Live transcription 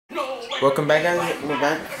Welcome back, guys. We're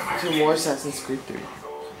back to more Assassin's Creed 3.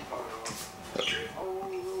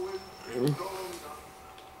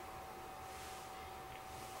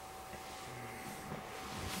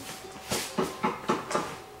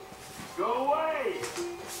 Go away!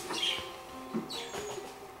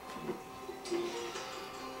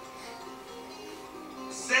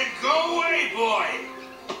 Said go away, boy!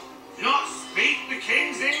 Do not speak the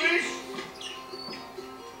King's English?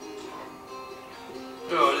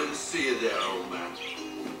 Oh, I didn't see you there, old man.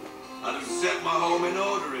 I'd have set my home in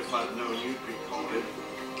order if I'd known you'd be calling.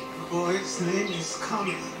 The boy's name is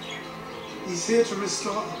Connor. He's here to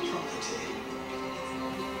restore our property.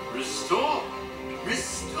 Restore?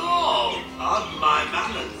 Restore? On my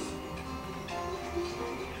manners.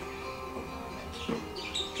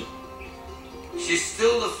 She's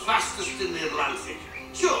still the fastest in the Atlantic.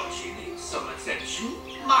 Sure, she needs some attention.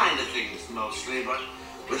 Minor things mostly, but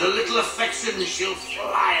with a little affection, she'll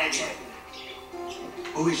fly again.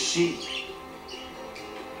 Who is she?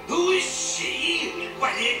 Who is she?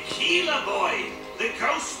 Why, the Aquila boy, the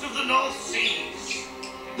ghost of the North Seas.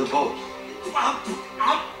 The boat.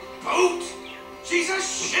 A boat? She's a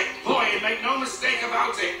ship boy, and make no mistake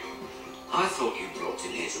about it. I thought you brought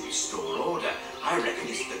in here to restore order. I reckon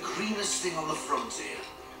it's the greenest thing on the frontier.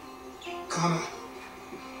 Connor,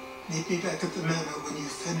 meet me back at the manor when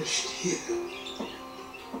you've finished here.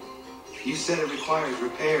 You said it requires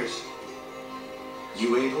repairs.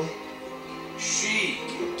 You able? She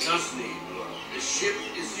does need blood. The ship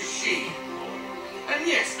is a she. And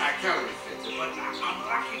yes, I can refit it, but I'm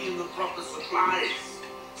lacking in the proper supplies.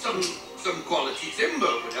 Some quality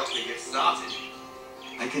timber would help me get started.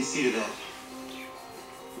 I can see to that.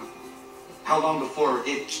 How long before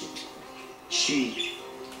she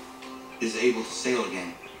is able to sail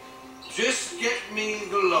again? Just get me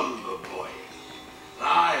the lumber, boy.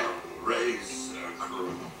 I'll raise a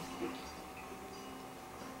crew.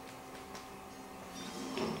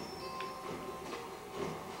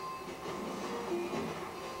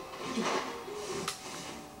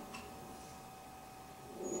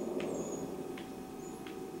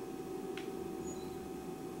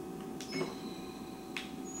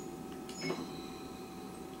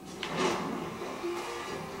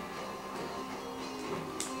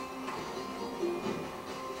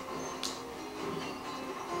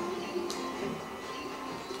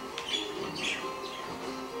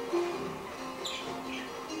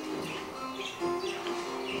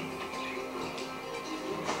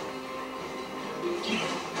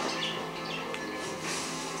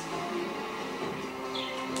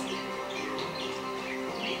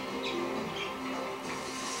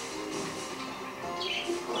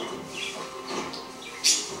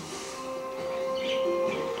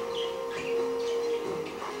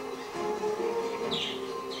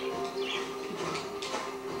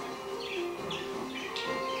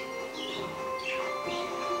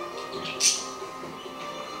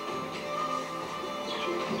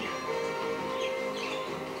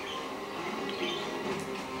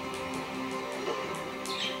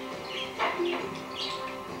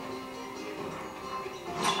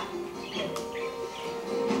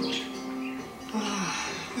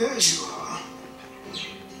 There you are.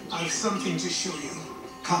 I've something to show you.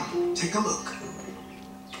 Come, take a look.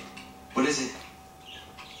 What is it?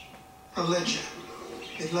 A ledger.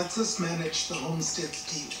 It lets us manage the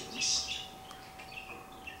homestead's dealings.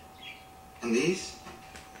 And these?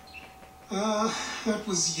 That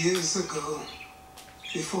was years ago.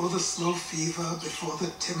 Before the slow fever, before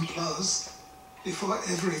the Templars, before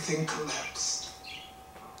everything collapsed.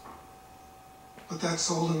 But that's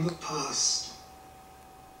all in the past.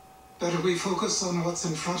 Better we focus on what's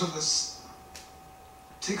in front of us.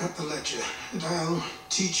 Take up the ledger, and I'll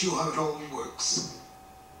teach you how it all works.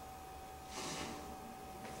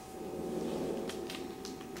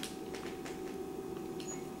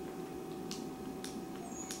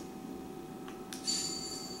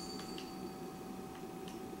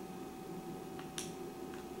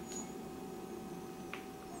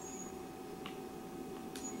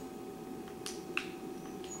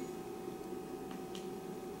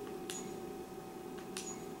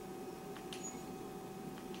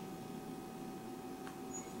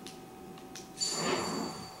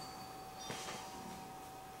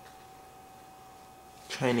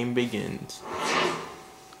 Training begins.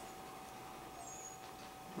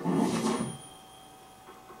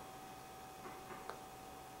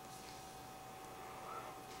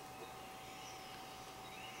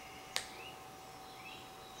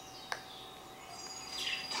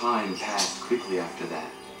 Time passed quickly after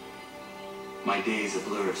that. My days a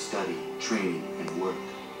blur of study, training, and work.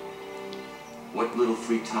 What little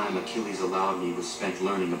free time Achilles allowed me was spent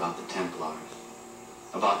learning about the Templars,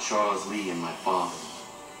 about Charles Lee and my father.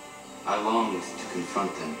 I longed to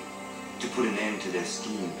confront them, to put an end to their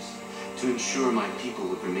schemes, to ensure my people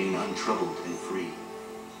would remain untroubled and free.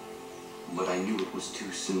 But I knew it was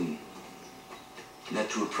too soon, that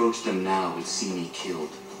to approach them now would see me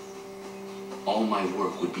killed. All my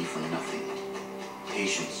work would be for nothing.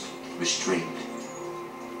 Patience, restraint.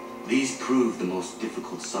 These proved the most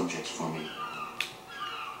difficult subjects for me.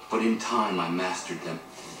 But in time I mastered them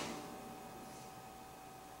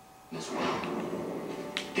as well.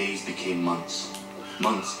 Days became months.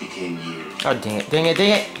 Months became years. Oh, dang it, dang it,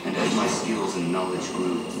 dang it! And as my skills and knowledge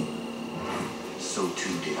grew, so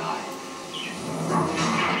too did I.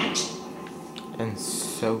 And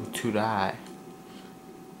so too die.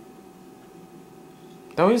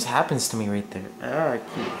 That always happens to me right there. Ah, I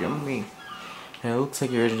keep jumping. And it looks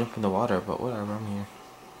like you're ready to jump in the water, but whatever, I'm here.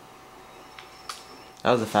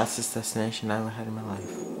 That was the fastest destination I ever had in my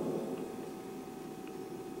life.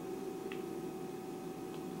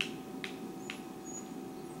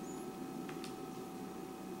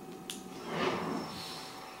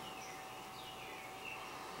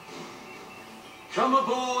 Come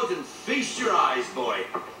aboard and feast your eyes, boy.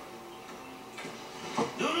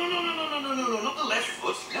 No, not the left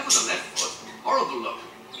foot. Never the left foot. Horrible look.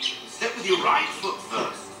 Step with your right foot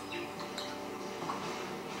first.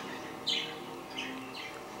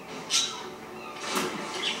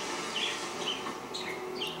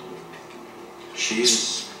 She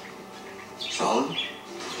is solid?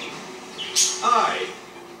 Aye.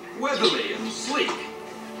 Weatherly and sleek.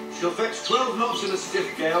 She'll fetch 12 knots in a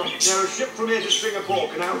stiff gale. Now a ship from here to Singapore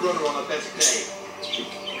can outrun her on her best day.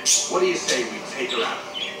 What do you say we take her out?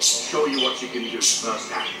 Show you what she can do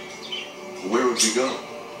firsthand. Where would we go?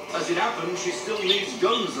 As it happens, she still needs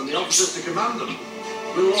guns and the officers to command them.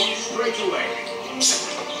 We'll launch straight away.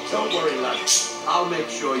 Don't worry, lad. I'll make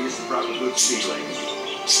sure you sprout a good sea legs.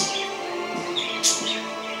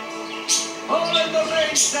 Haul in the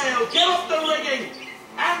mainsail! Get up the rigging!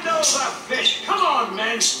 Hand over, fish! Come on,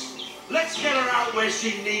 men! Let's get her out where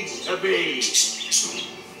she needs to be!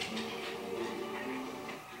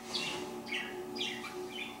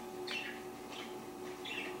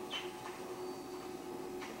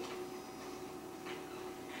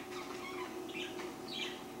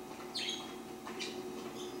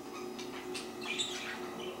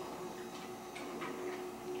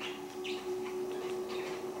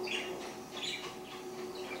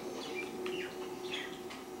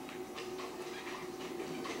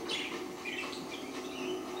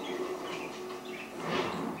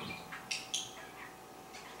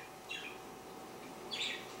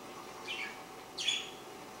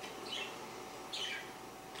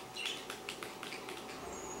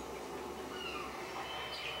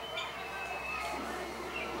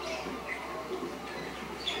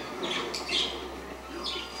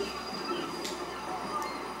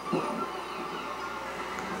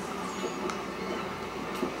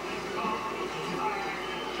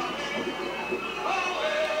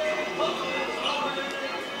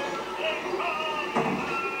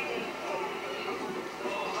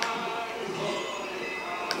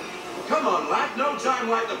 Come on, lad, no time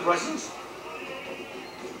like the present.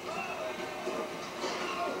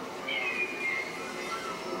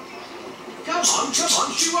 Come on,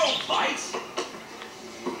 she won't bite.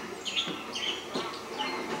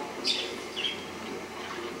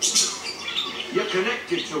 You're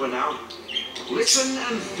connected to her now. Listen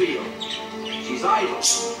and feel. She's idle.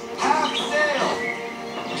 Half sail.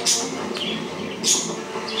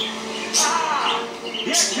 Ah!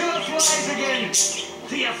 Your killer flies again.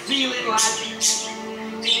 Do you feel it, lad?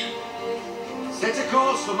 Set a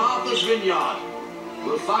course for Martha's Vineyard.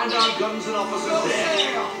 We'll find our guns and officers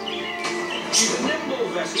there. She's a nimble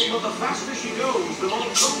vessel, but the faster she goes, the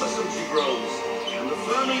more cumbersome she grows. And the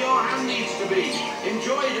firmer your hand needs to be.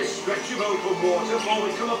 Enjoy this stretch of open water before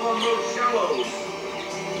we come upon those shallows.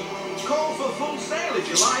 Call for full sail if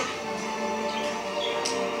you like.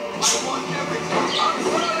 I want everything.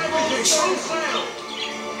 Unfurl everything. Full sail.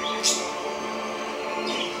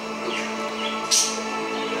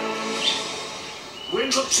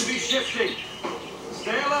 Wind looks to be shifting.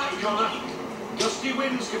 Stay alert, Connor. Gusty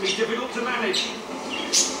winds can be difficult to manage.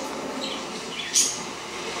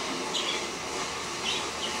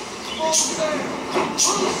 Full sail!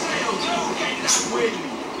 Full sail! Don't get that wind!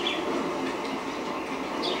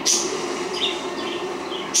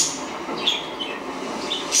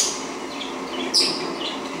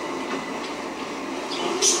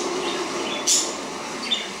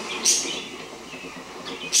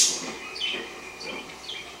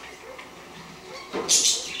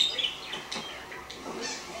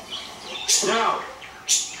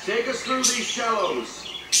 take us through these shallows.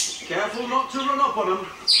 Careful not to run up on them.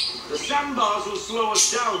 The sandbars will slow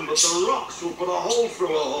us down, but the rocks will put a hole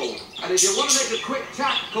through a hole. And if you want to make a quick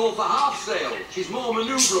tack, call for half sail. She's more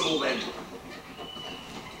maneuverable then.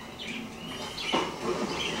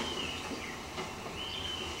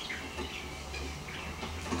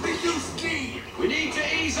 Reduce speed. We need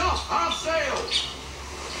to ease off. Half sail.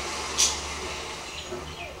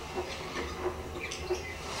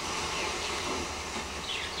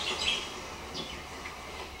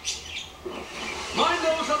 Mind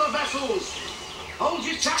those other vessels. Hold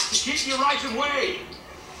your tack to keep your right of way.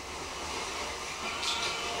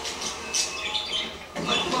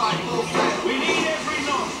 Let's fly full sail. We need every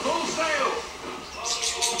knot. Full sail.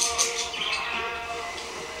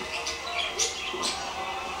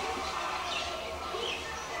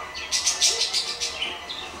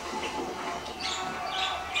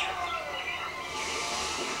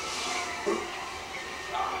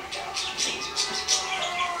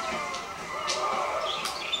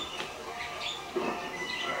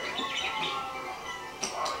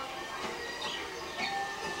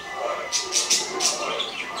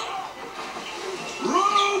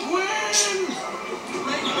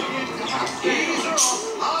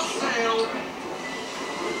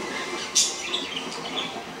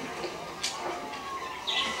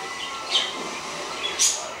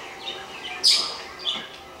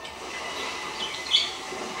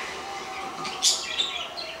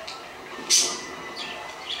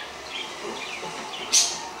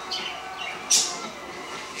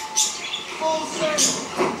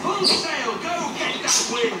 Full sail, go get that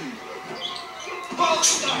wind! Hold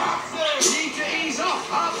the half sail! We need to ease off,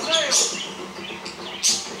 half sail!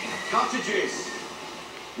 Cottages,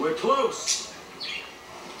 we're close.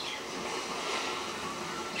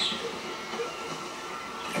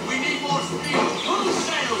 We need more speed! Full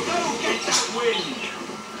sail, go get that wind!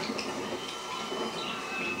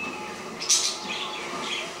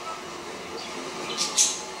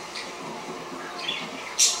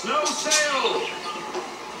 No sail!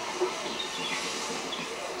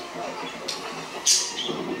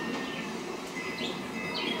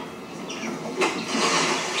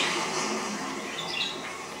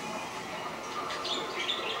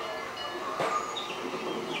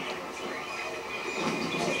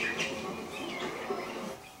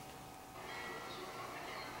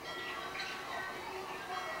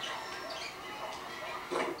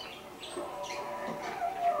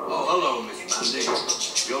 Oh, hello, Miss Mandy.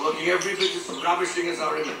 You're looking every bit as ravishing as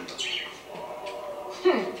I remember.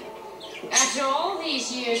 After all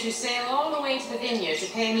these years, you sail all the way to the vineyard to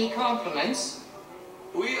pay me compliments?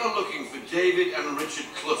 We are looking for David and Richard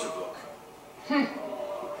Clutterbuck.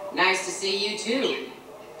 Nice to see you, too.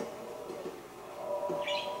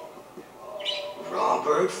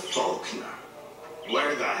 Robert Faulkner,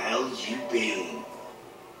 where the hell you been?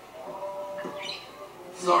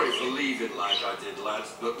 Sorry for leaving like I did,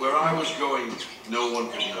 lads, but where I was going, no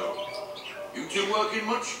one can know. You two working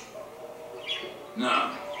much?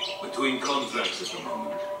 No, between contracts at the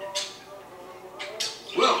moment.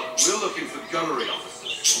 Well, we're looking for gunnery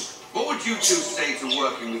officers. What would you two say to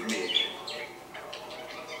working with me again?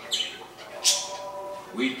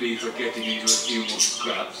 We'd be for getting into a few more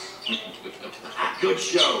scraps. Good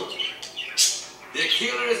show. The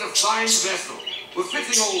Aquila is a fine vessel. We're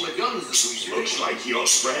fitting all the guns as we speak. Looks like your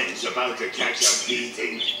friend's about to catch a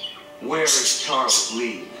beating. Where is Charles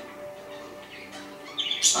Lee?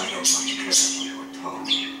 I don't much care what you're told.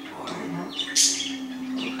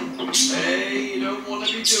 Hey, you don't want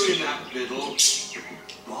to be doing that, Biddle.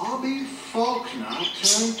 Bobby Faulkner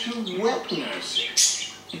turned to wet nurse.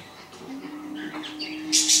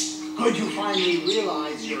 Could you finally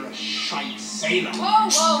realize you're a shite sailor? Whoa,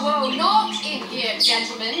 whoa, whoa, not in here,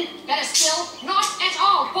 gentlemen. Better still, not at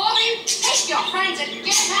all. Bobby, take your friends and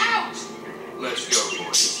get out! Let's go,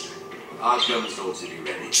 boys. Our guns ought to be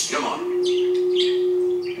ready. Come on.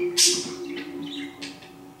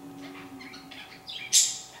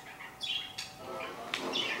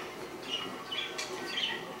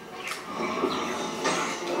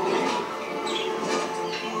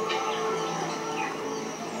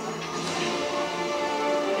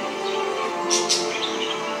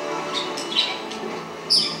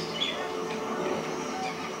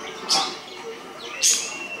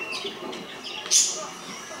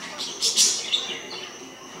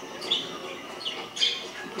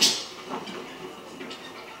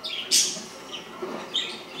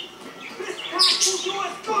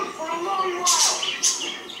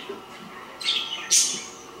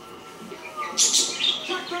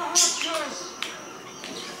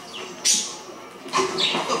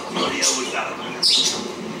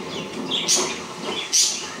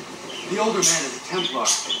 The older man is a Templar.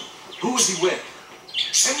 Who is he with?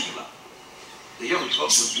 Templar. The young pup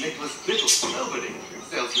was Nicholas Biddle, nobody, who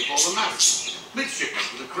sails before the mast. Midshipman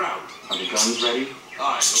for the crowd. Are the guns ready?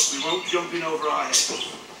 Aye, but we won't jump in over our heads.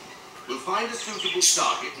 We'll find a suitable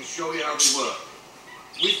target and show you how they work.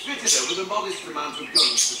 We've fitted her with a modest amount of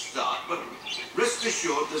guns to start, but rest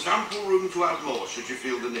assured there's ample room to add more should you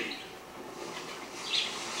feel the need.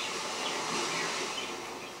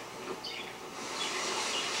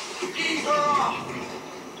 Ease her off!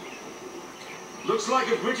 Looks like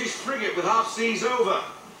a British frigate with half seas over.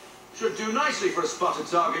 Should do nicely for a spotted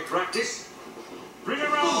target practice. Bring her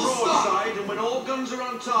round broadside, and when all guns are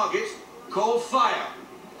on target, call fire.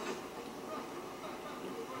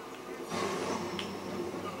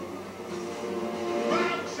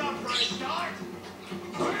 Rounds up for a start.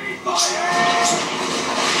 Fire!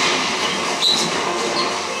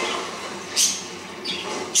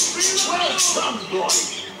 Well done, boy.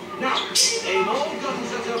 Now, aim all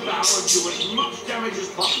guns at her bow and do as much damage as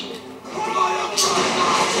possible.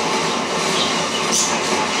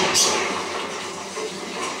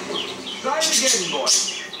 Try it again, boy.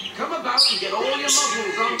 Come about and get all your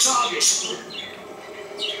muzzles on target.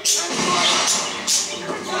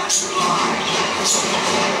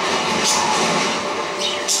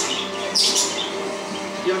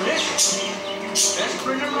 You missed. Let's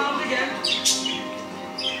bring her round again.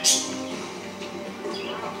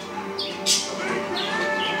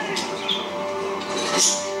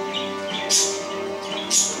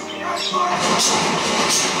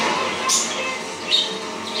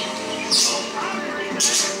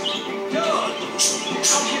 Good. Now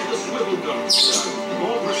get the swivel guns done.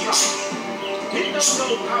 More precise. Hit those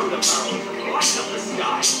old powder barrels and light up the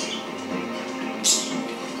sky.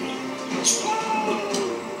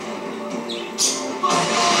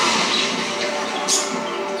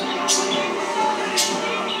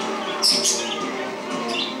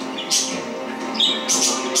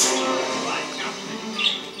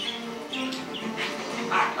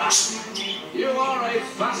 You are a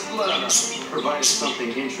fast learner. Provided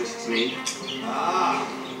something interests me. Ah,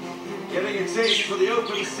 getting a taste for the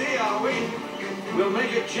open sea, are we? We'll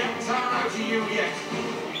make a jack town out of you yet.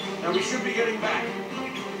 Now we should be getting back.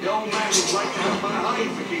 The old man would like to have my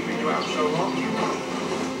hide for keeping you out so long.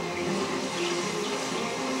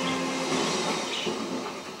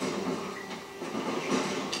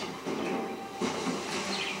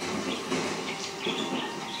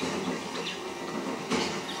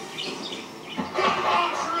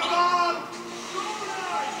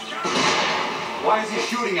 Why is he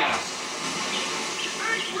shooting at us?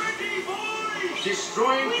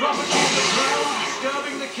 Destroying property in the ground,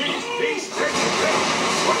 disturbing the king's peace, taking things.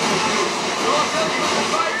 What do you do? You're telling him to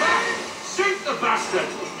fight back. Shoot the bastard!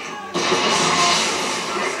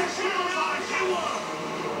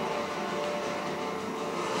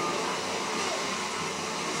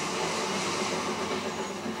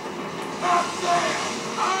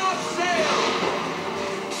 Up sail!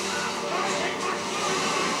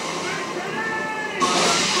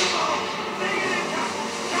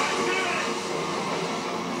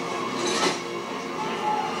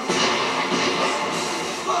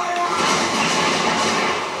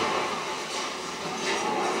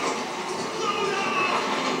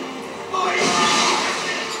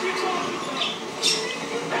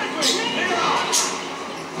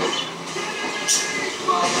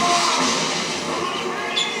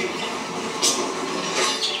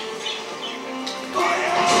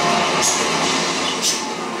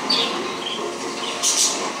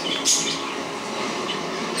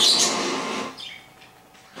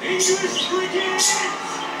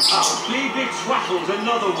 Oh, bleed twattles,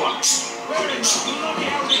 another one. Where in the bloody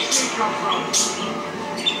hell did she come from?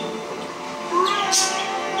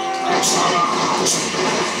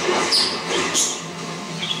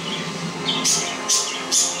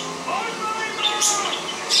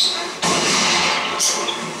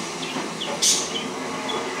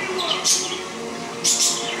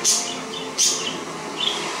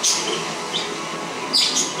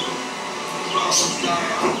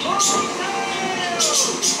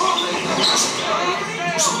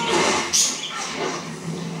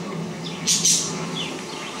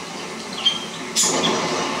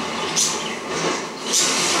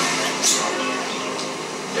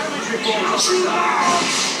 Damage report, officer.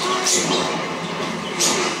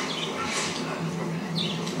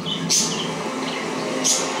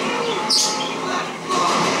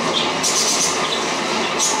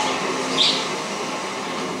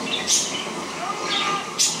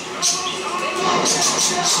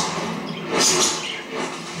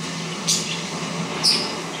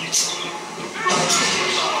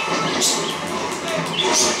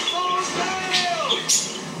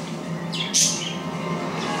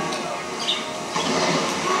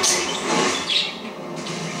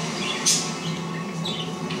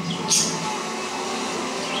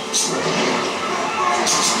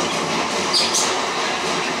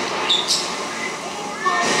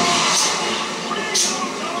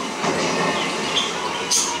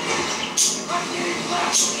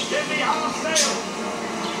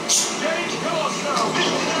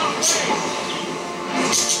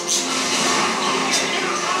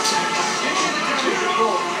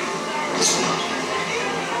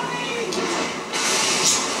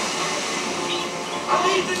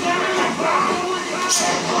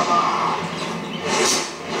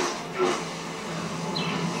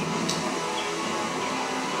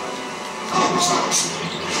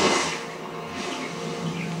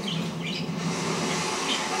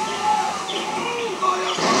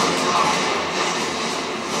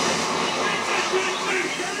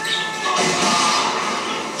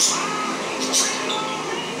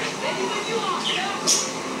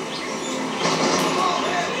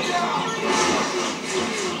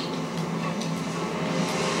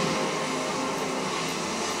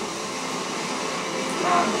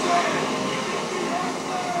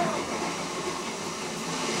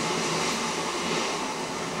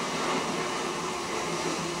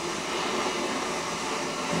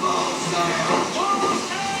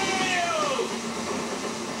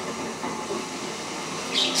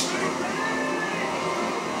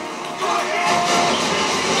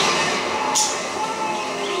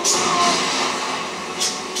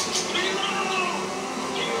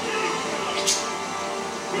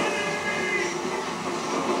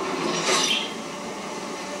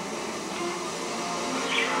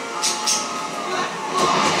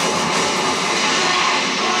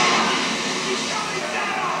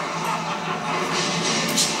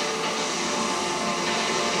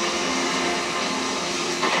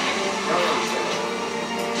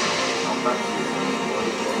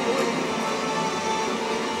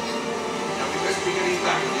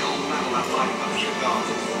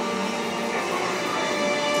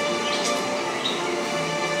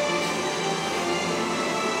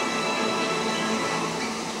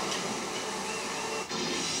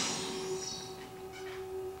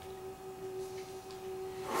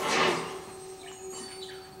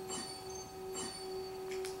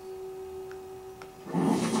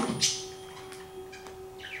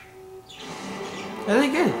 Really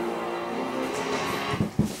good.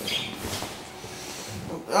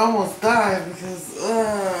 I almost died because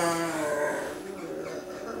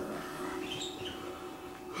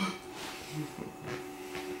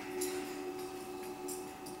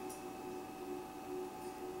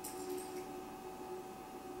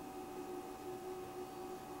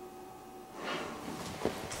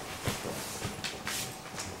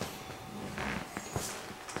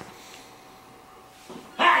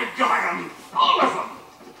I got them! All of them!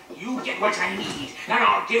 You get what I need, and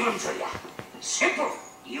I'll give them to you. Simple.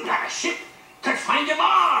 You got a ship. Could find them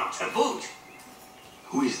all to boot.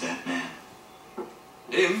 Who is that man?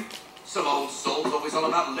 Him? Some old soul's always on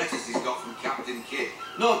about letters he's got from Captain Kidd.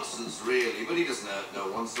 Nonsense, really, but he doesn't hurt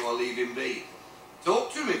no one, so I'll leave him be.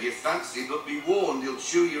 Talk to him if you fancy, but be warned, he'll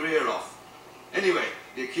chew your ear off. Anyway,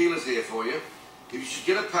 the Aquila's here for you. If you should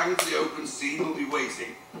get a pang for the open sea, we'll be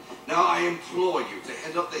waiting. Now, I implore you to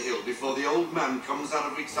head up the hill before the old man comes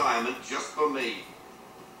out of retirement just for me.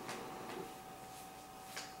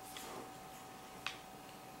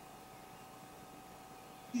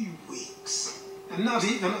 You weeks. And not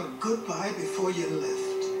even a goodbye before you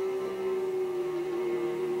left.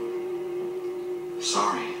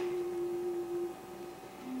 Sorry.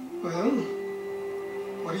 Well,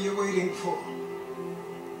 what are you waiting for?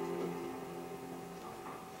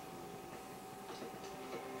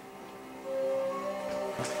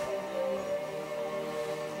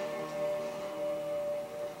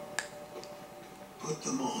 Put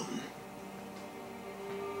them on.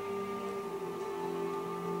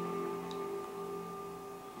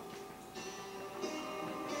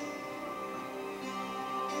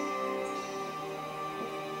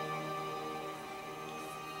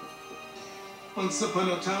 Once upon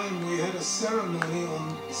a time, we had a ceremony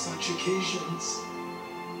on such occasions.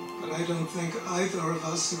 But I don't think either of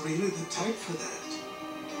us are really the type for that.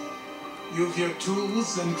 You've your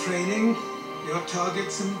tools and training, your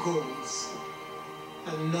targets and goals.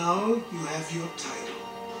 And now you have your title.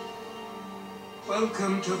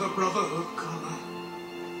 Welcome to the Brotherhood, Connor.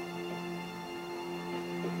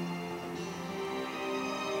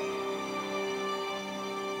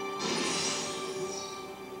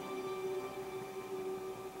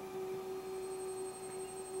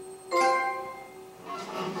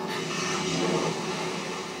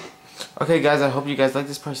 okay, guys, I hope you guys like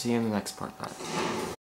this part. See you in the next part. Bye.